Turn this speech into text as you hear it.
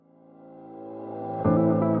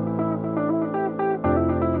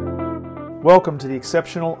Welcome to the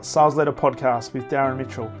Exceptional Sales Leader Podcast with Darren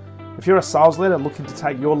Mitchell. If you're a sales leader looking to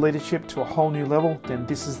take your leadership to a whole new level, then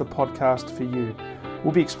this is the podcast for you.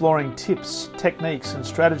 We'll be exploring tips, techniques, and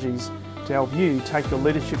strategies to help you take your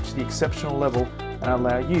leadership to the exceptional level and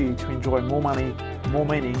allow you to enjoy more money, more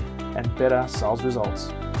meaning, and better sales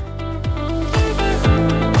results.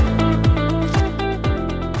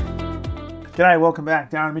 G'day, welcome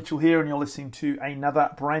back. Darren Mitchell here, and you're listening to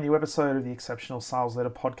another brand new episode of the Exceptional Sales Leader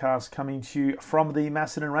Podcast, coming to you from the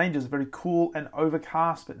Macedon Ranges. Very cool and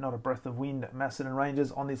overcast, but not a breath of wind at Macedon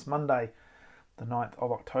Ranges on this Monday, the 9th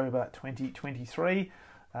of October 2023.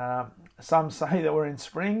 Some say that we're in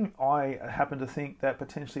spring. I happen to think that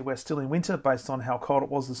potentially we're still in winter based on how cold it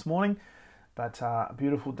was this morning, but a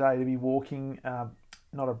beautiful day to be walking,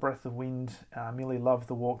 not a breath of wind. Merely loved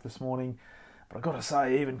the walk this morning. But I've got to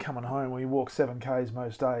say, even coming home, when you walk 7Ks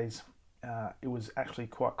most days, it was actually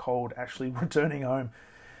quite cold, actually returning home,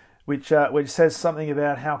 which says something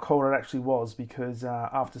about how cold it actually was, because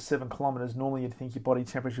after 7 kilometres, normally you'd think your body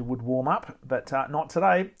temperature would warm up, but not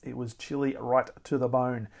today. It was chilly right to the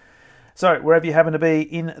bone. So wherever you happen to be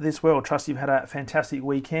in this world, trust you've had a fantastic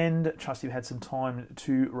weekend, trust you've had some time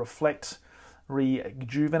to reflect,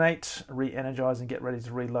 rejuvenate, re-energize, and get ready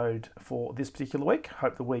to reload for this particular week.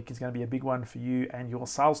 Hope the week is going to be a big one for you and your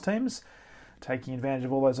sales teams, taking advantage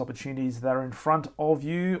of all those opportunities that are in front of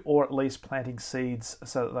you, or at least planting seeds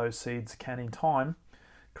so that those seeds can in time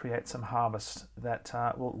create some harvest that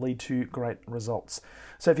will lead to great results.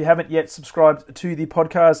 So if you haven't yet subscribed to the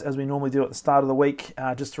podcast, as we normally do at the start of the week,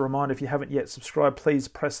 just a reminder, if you haven't yet subscribed, please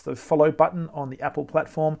press the follow button on the Apple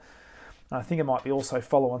platform. I think it might be also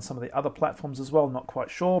follow on some of the other platforms as well, not quite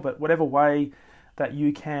sure, but whatever way that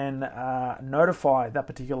you can notify that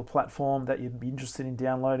particular platform that you'd be interested in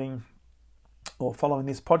downloading or following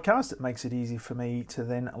this podcast, it makes it easy for me to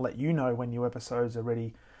then let you know when new episodes are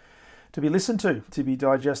ready to be listened to be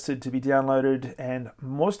digested, to be downloaded, and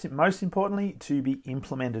most importantly, to be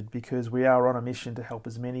implemented, because we are on a mission to help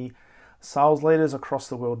as many sales leaders across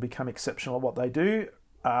the world become exceptional at what they do,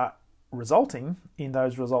 resulting in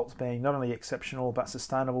those results being not only exceptional but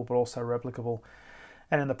sustainable, but also replicable.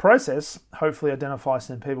 And in the process, hopefully identify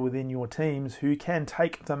some people within your teams who can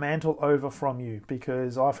take the mantle over from you,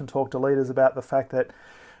 because I often talk to leaders about the fact that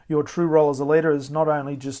your true role as a leader is not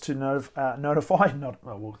only just to notify,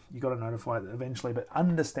 you got to notify eventually, but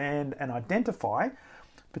understand and identify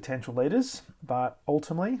potential leaders, but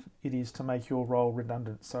ultimately it is to make your role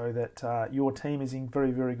redundant so that your team is in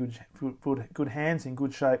very, very good hands, in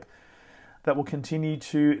good shape, that will continue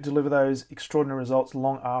to deliver those extraordinary results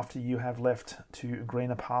long after you have left to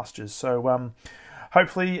greener pastures. So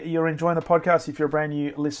hopefully you're enjoying the podcast. If you're a brand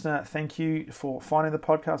new listener, thank you for finding the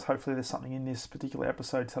podcast. Hopefully there's something in this particular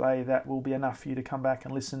episode today that will be enough for you to come back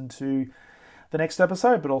and listen to the next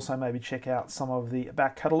episode, but also maybe check out some of the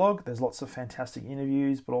back catalogue. There's lots of fantastic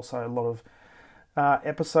interviews, but also a lot of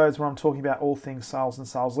episodes where I'm talking about all things sales and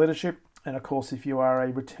sales leadership. And of course, if you are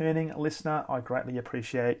a returning listener, I greatly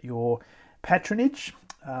appreciate your patronage.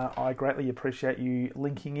 I greatly appreciate you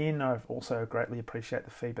linking in. I also greatly appreciate the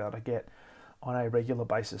feedback I get on a regular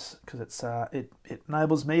basis, because it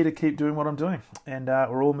enables me to keep doing what I'm doing. And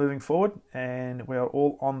we're all moving forward, and we are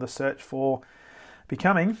all on the search for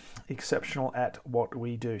becoming exceptional at what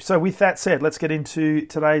we do. So with that said, let's get into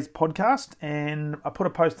today's podcast. And I put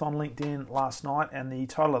a post on LinkedIn last night, and the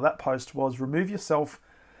title of that post was "Remove Yourself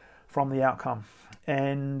from the Outcome."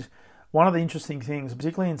 And one of the interesting things,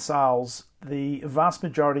 particularly in sales, the vast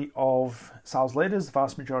majority of sales leaders, the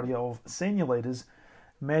vast majority of senior leaders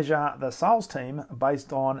measure the sales team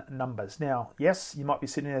based on numbers. Now, yes, you might be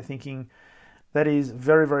sitting there thinking that is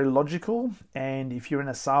very, very logical. And if you're in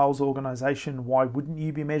a sales organization, why wouldn't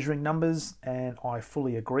you be measuring numbers? And I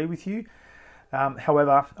fully agree with you.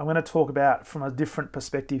 However, I'm going to talk about from a different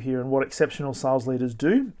perspective here and what exceptional sales leaders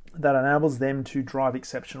do that enables them to drive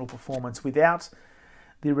exceptional performance without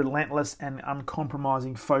the relentless and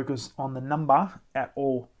uncompromising focus on the number at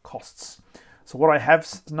all costs. So what I have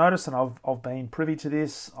noticed, and I've been privy to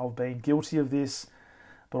this, I've been guilty of this,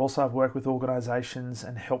 but also I've worked with organizations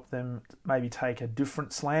and helped them maybe take a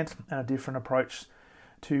different slant and a different approach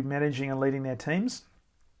to managing and leading their teams.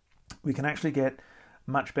 We can actually get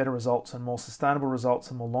much better results and more sustainable results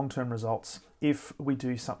and more long-term results if we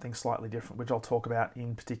do something slightly different, which I'll talk about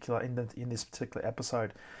in particular in this particular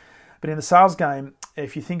episode. But in the sales game,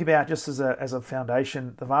 if you think about just as a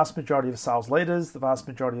foundation, the vast majority of sales leaders, the vast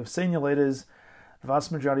majority of senior leaders, the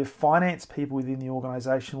vast majority of finance people within the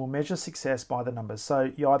organization will measure success by the numbers.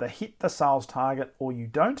 So you either hit the sales target or you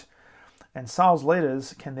don't. And sales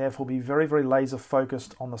leaders can therefore be very, very laser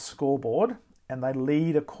focused on the scoreboard, and they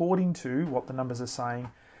lead according to what the numbers are saying,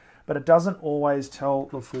 but it doesn't always tell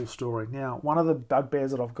the full story. Now, one of the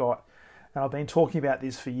bugbears that I've got, and I've been talking about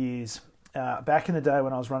this for years, back in the day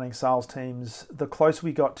when I was running sales teams, the closer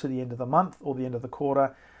we got to the end of the month or the end of the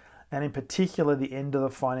quarter, and in particular the end of the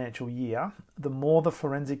financial year, the more the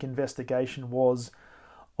forensic investigation was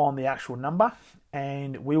on the actual number,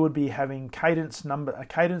 and we would be having cadence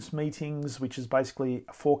meetings, which is basically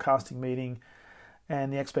a forecasting meeting,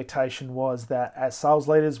 and the expectation was that as sales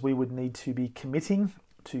leaders we would need to be committing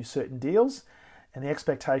to certain deals, and the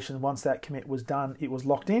expectation once that commit was done, it was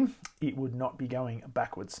locked in, it would not be going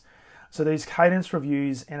backwards. So these cadence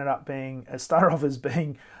reviews ended up being, it started off as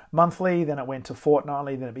being monthly, then it went to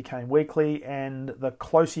fortnightly, then it became weekly, and the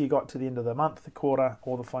closer you got to the end of the month, the quarter,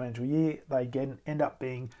 or the financial year, they again end up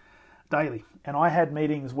being daily. And I had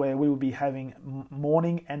meetings where we would be having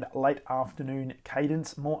morning and late afternoon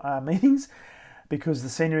cadence meetings, because the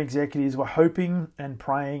senior executives were hoping and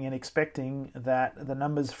praying and expecting that the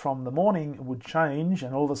numbers from the morning would change,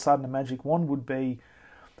 and all of a sudden a magic wand would be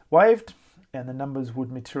waved, and the numbers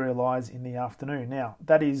would materialize in the afternoon. Now,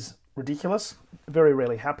 that is ridiculous. Very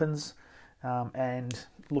rarely happens. And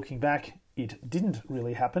looking back, it didn't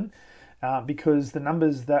really happen because the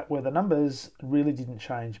numbers that were the numbers really didn't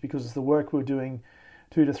change, because the work we were doing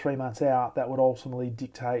 2 to 3 months out, that would ultimately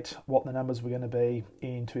dictate what the numbers were going to be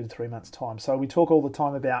in 2 to 3 months' time. So we talk all the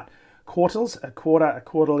time about quarters, a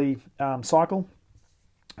quarterly cycle.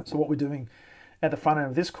 So what we're doing at the front end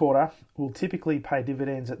of this quarter will typically pay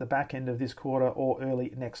dividends at the back end of this quarter or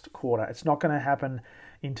early next quarter. It's not going to happen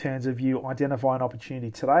in terms of you identify an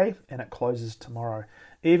opportunity today and it closes tomorrow.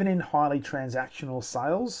 Even in highly transactional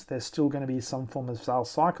sales, there's still going to be some form of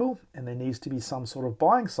sales cycle, and there needs to be some sort of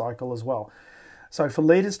buying cycle as well. So for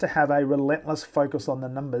leaders to have a relentless focus on the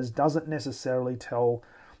numbers doesn't necessarily tell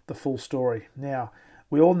the full story. Now,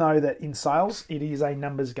 we all know that in sales, it is a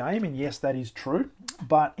numbers game, and yes, that is true.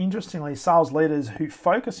 But interestingly, sales leaders who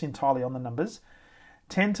focus entirely on the numbers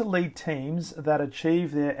tend to lead teams that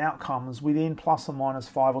achieve their outcomes within plus or minus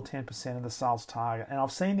 5 or 10% of the sales target. And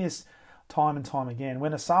I've seen this time and time again.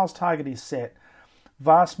 When a sales target is set,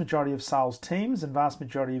 vast majority of sales teams and vast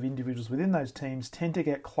majority of individuals within those teams tend to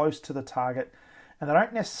get close to the target, and they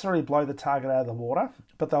don't necessarily blow the target out of the water,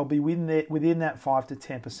 but they'll be within that 5 to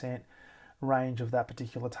 10% range of that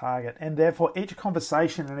particular target. And therefore each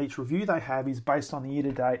conversation and each review they have is based on the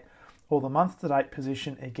year-to-date or the month-to-date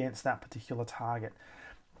position against that particular target.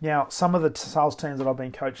 Now, some of the sales teams that I've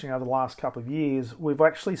been coaching over the last couple of years, we've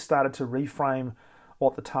actually started to reframe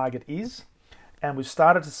what the target is, and we've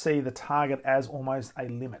started to see the target as almost a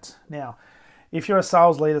limit. Now, if you're a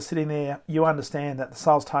sales leader sitting there, you understand that the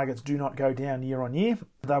sales targets do not go down year on year,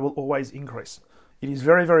 they will always increase. It is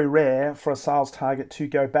very, very rare for a sales target to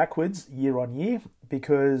go backwards year on year,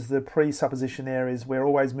 because the presupposition there is we're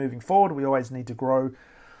always moving forward, we always need to grow,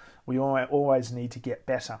 we always need to get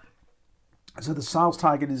better. So the sales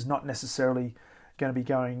target is not necessarily going to be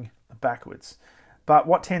going backwards. But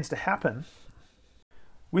what tends to happen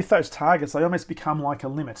with those targets, they almost become like a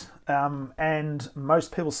limit. And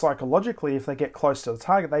most people psychologically, if they get close to the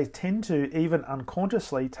target, they tend to even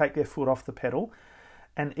unconsciously take their foot off the pedal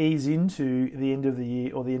and ease into the end of the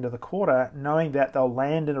year or the end of the quarter, knowing that they'll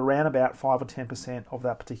land at around about 5 or 10% of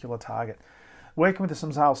that particular target. Working with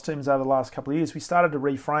some sales teams over the last couple of years, we started to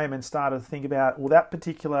reframe and started to think about, well, that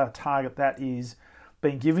particular target that is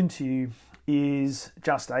being given to you is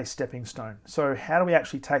just a stepping stone. So how do we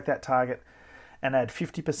actually take that target and add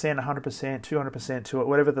 50%, 100%, 200% to it,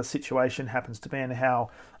 whatever the situation happens to be and how,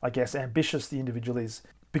 I guess, ambitious the individual is.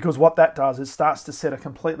 Because what that does is starts to set a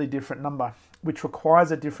completely different number, which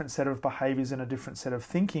requires a different set of behaviors and a different set of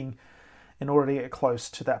thinking in order to get close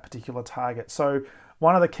to that particular target. So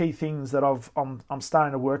one of the key things that I'm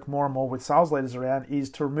starting to work more and more with sales leaders around is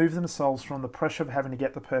to remove themselves from the pressure of having to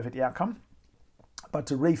get the perfect outcome, but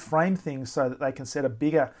to reframe things so that they can set a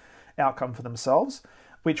bigger outcome for themselves,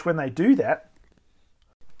 which when they do that,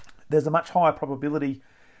 there's a much higher probability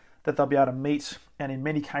that they'll be able to meet and in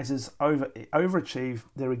many cases overachieve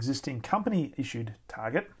their existing company issued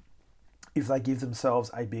target if they give themselves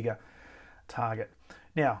a bigger target.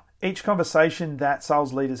 Now, each conversation that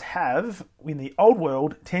sales leaders have in the old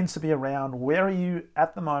world tends to be around where are you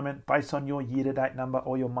at the moment based on your year-to-date number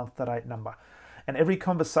or your month-to-date number. And every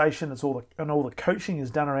conversation all the coaching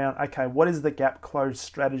is done around, okay, what is the gap close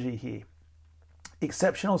strategy here?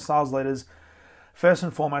 Exceptional sales leaders, first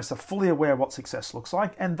and foremost, are fully aware of what success looks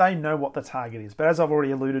like, and they know what the target is. But as I've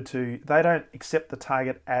already alluded to, they don't accept the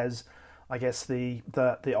target as, I guess, the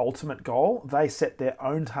ultimate goal. They set their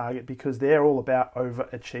own target because they're all about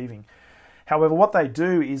overachieving. However, what they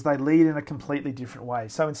do is they lead in a completely different way.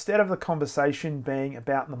 So instead of the conversation being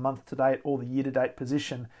about the month-to-date or the year-to-date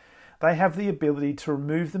position, they have the ability to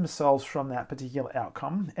remove themselves from that particular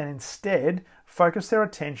outcome and instead focus their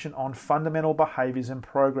attention on fundamental behaviors and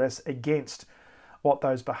progress against what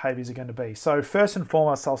those behaviors are going to be. So first and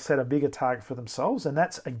foremost, they'll set a bigger target for themselves, and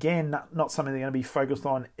that's, again, not something they're going to be focused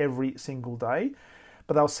on every single day,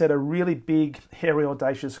 but they'll set a really big, hairy,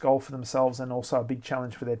 audacious goal for themselves and also a big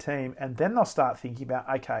challenge for their team. And then they'll start thinking about,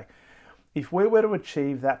 okay, if we were to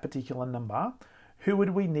achieve that particular number, who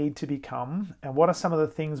would we need to become, and what are some of the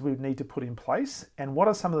things we would need to put in place, and what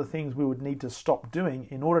are some of the things we would need to stop doing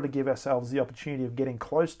in order to give ourselves the opportunity of getting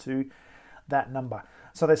close to that number.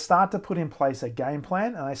 So they start to put in place a game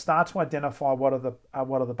plan, and they start to identify what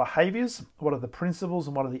are the behaviors, what are the principles,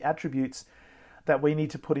 and what are the attributes that we need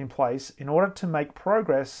to put in place in order to make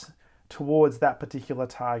progress towards that particular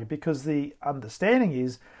target. Because the understanding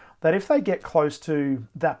is that if they get close to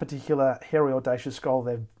that particular hairy, audacious goal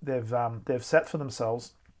they've set for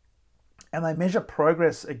themselves, and they measure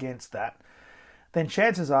progress against that, then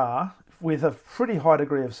chances are, with a pretty high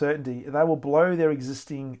degree of certainty, they will blow their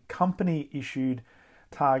existing company-issued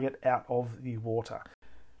target out of the water.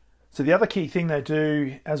 So the other key thing they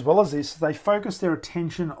do, as well as this, they focus their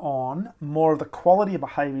attention on more of the quality of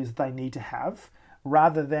behaviors they need to have,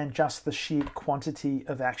 rather than just the sheer quantity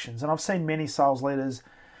of actions. And I've seen many sales leaders,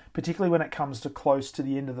 particularly when it comes to close to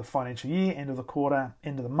the end of the financial year, end of the quarter,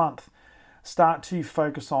 end of the month, start to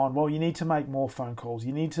focus on, well, you need to make more phone calls.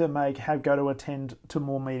 You need to go to attend to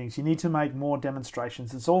more meetings. You need to make more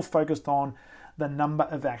demonstrations. It's all focused on the number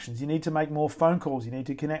of actions. You need to make more phone calls. You need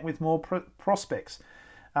to connect with more prospects.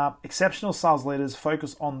 Exceptional sales leaders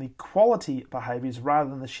focus on the quality behaviors rather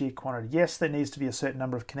than the sheer quantity. Yes, there needs to be a certain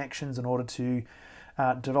number of connections in order to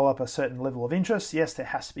develop a certain level of interest. Yes, there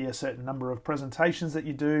has to be a certain number of presentations that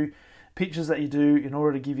you do, pitches that you do, in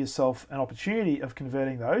order to give yourself an opportunity of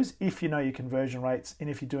converting those if you know your conversion rates and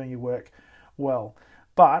if you're doing your work well.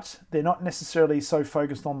 But they're not necessarily so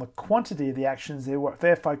focused on the quantity of the actions.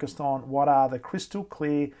 They're focused on what are the crystal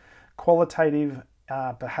clear qualitative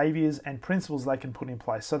behaviors and principles they can put in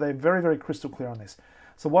place. So they're very, very crystal clear on this.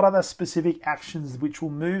 So what are the specific actions which will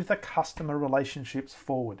move the customer relationships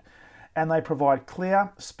forward? And they provide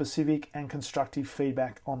clear, specific, and constructive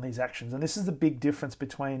feedback on these actions. And this is the big difference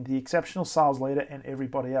between the exceptional sales leader and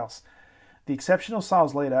everybody else. The exceptional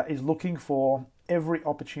sales leader is looking for every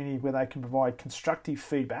opportunity where they can provide constructive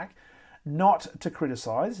feedback, not to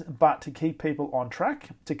criticize, but to keep people on track,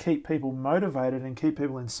 to keep people motivated and keep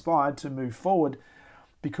people inspired to move forward,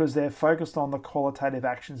 because they're focused on the qualitative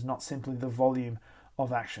actions, not simply the volume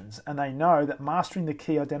of actions. And they know that mastering the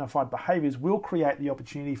key identified behaviors will create the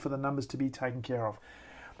opportunity for the numbers to be taken care of.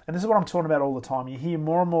 And this is what I'm talking about all the time. You hear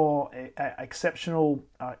more and more exceptional,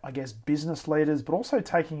 business leaders, but also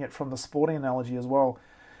taking it from the sporting analogy as well.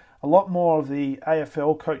 A lot more of the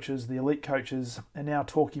AFL coaches, the elite coaches, are now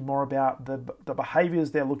talking more about the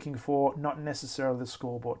behaviors they're looking for, not necessarily the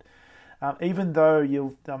scoreboard. Even though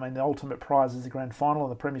the ultimate prize is the grand final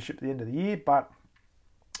and the premiership at the end of the year, but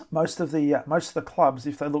most of the clubs,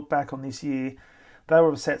 if they look back on this year, they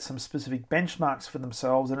will have set some specific benchmarks for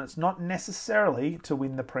themselves, and it's not necessarily to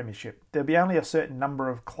win the premiership. There'll be only a certain number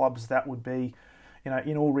of clubs that would be,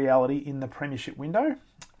 in all reality, in the premiership window,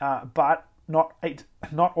 but not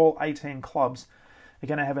all 18 clubs are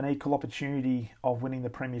going to have an equal opportunity of winning the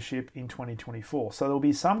premiership in 2024. So there'll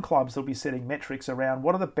be some clubs that'll be setting metrics around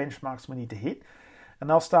what are the benchmarks we need to hit, and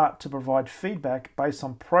they'll start to provide feedback based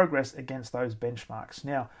on progress against those benchmarks.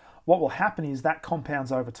 Now, what will happen is that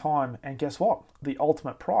compounds over time, and guess what? The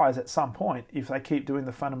ultimate prize at some point, if they keep doing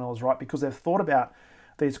the fundamentals right, because they've thought about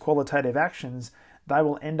these qualitative actions, they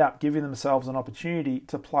will end up giving themselves an opportunity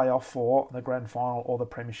to play off for the grand final or the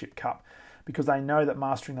Premiership Cup, because they know that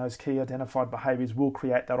mastering those key identified behaviors will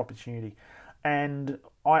create that opportunity. And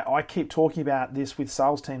I keep talking about this with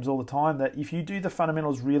sales teams all the time, that if you do the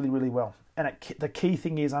fundamentals really, really well, and the key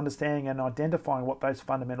thing is understanding and identifying what those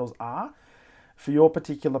fundamentals are for your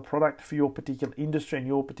particular product, for your particular industry, and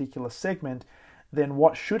your particular segment, then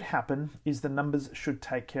what should happen is the numbers should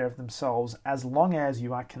take care of themselves, as long as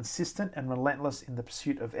you are consistent and relentless in the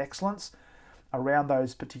pursuit of excellence around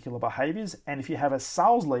those particular behaviors. And if you have a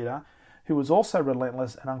sales leader who is also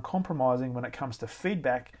relentless and uncompromising when it comes to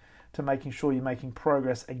feedback, to making sure you're making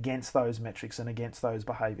progress against those metrics and against those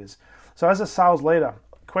behaviors. So as a sales leader,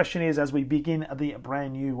 question is, as we begin the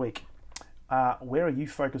brand new week, where are you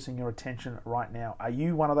focusing your attention right now? Are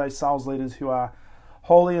you one of those sales leaders who are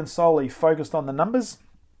wholly and solely focused on the numbers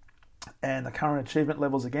and the current achievement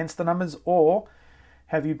levels against the numbers, or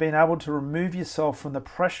have you been able to remove yourself from the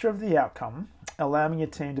pressure of the outcome, allowing your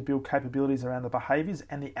team to build capabilities around the behaviors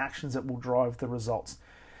and the actions that will drive the results?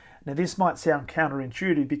 Now, this might sound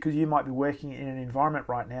counterintuitive because you might be working in an environment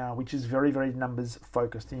right now which is very, very numbers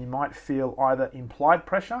focused, and you might feel either implied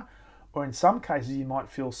pressure or in some cases you might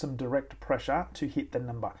feel some direct pressure to hit the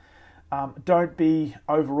number. Don't be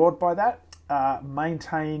overawed by that.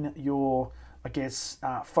 Maintain your,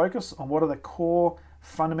 focus on what are the core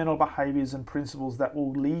fundamental behaviors and principles that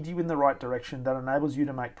will lead you in the right direction, that enables you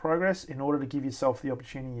to make progress in order to give yourself the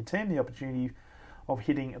opportunity in your team, the opportunity of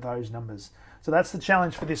hitting those numbers. So that's the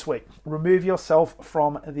challenge for this week. Remove yourself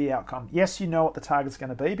from the outcome. Yes, you know what the target's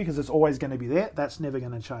going to be because it's always going to be there. That's never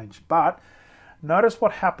going to change. But notice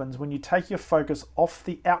what happens when you take your focus off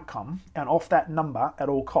the outcome and off that number at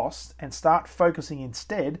all costs and start focusing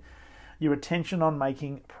instead your attention on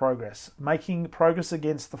making progress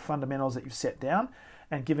against the fundamentals that you've set down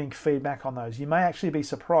and giving feedback on those. You may actually be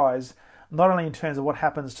surprised, not only in terms of what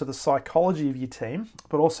happens to the psychology of your team,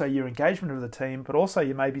 but also your engagement of the team, but also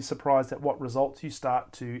you may be surprised at what results you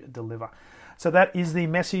start to deliver. So that is the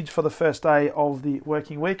message for the first day of the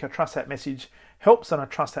working week. I trust that message helps, and I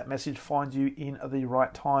trust that message finds you in the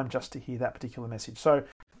right time just to hear that particular message. So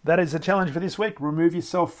that is the challenge for this week. Remove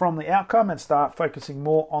yourself from the outcome and start focusing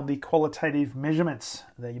more on the qualitative measurements.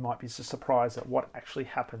 There you might be surprised at what actually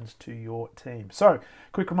happens to your team. So,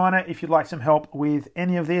 quick reminder, if you'd like some help with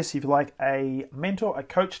any of this, if you'd like a mentor, a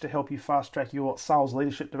coach to help you fast track your sales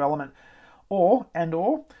leadership development, or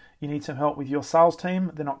you need some help with your sales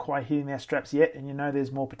team, they're not quite hitting their straps yet, and you know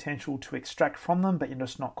there's more potential to extract from them, but you're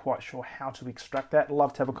just not quite sure how to extract that. I'd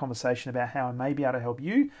love to have a conversation about how I may be able to help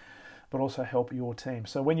you, but also help your team.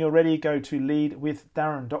 So when you're ready, go to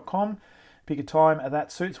leadwithdarren.com, pick a time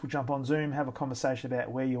that suits. We'll jump on Zoom, have a conversation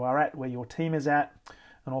about where you are at, where your team is at,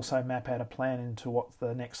 and also map out a plan into what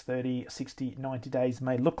the next 30, 60, 90 days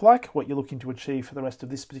may look like, what you're looking to achieve for the rest of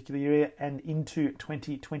this particular year and into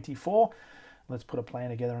 2024. Let's put a plan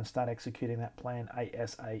together and start executing that plan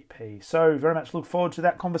ASAP. So very much look forward to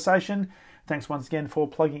that conversation. Thanks once again for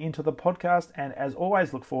plugging into the podcast. And as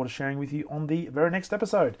always, look forward to sharing with you on the very next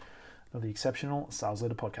episode of the Exceptional Sales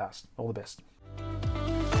Leader Podcast. All the best.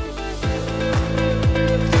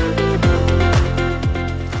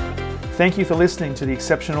 Thank you for listening to the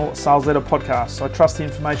Exceptional Sales Leader Podcast. I trust the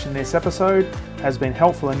information in this episode has been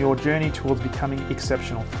helpful in your journey towards becoming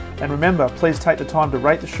exceptional. And remember, please take the time to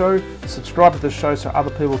rate the show, subscribe to the show so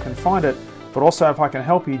other people can find it, but also if I can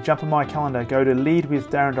help you, jump on my calendar, go to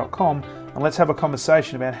leadwithdarren.com and let's have a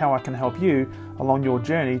conversation about how I can help you along your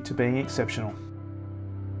journey to being exceptional.